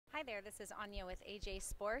Hi there, this is Anya with AJ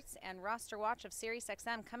Sports and Roster Watch of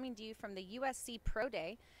SiriusXM coming to you from the USC Pro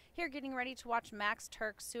Day. Here getting ready to watch Max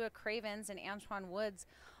Tuerk, Cravens, and Antwaun Woods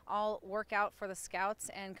all work out for the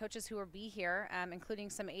scouts and coaches who will be here,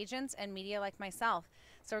 including some agents and media like myself.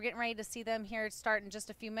 So we're getting ready to see them here start in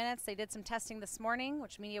just a few minutes. They did some testing this morning,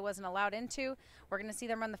 which media wasn't allowed into. We're going to see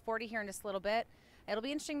them run the 40 here in just a little bit. It'll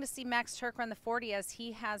be interesting to see Max Tuerk run the 40 as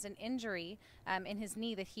he has an injury in his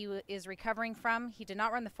knee that he is recovering from. He did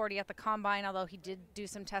not run the 40 at the combine, although he did do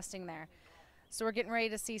some testing there. So we're getting ready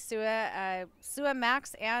to see Sua,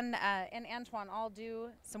 Max, and Antwaun all do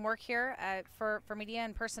some work here for media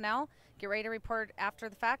and personnel. Get ready to report after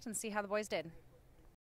the fact and see how the boys did.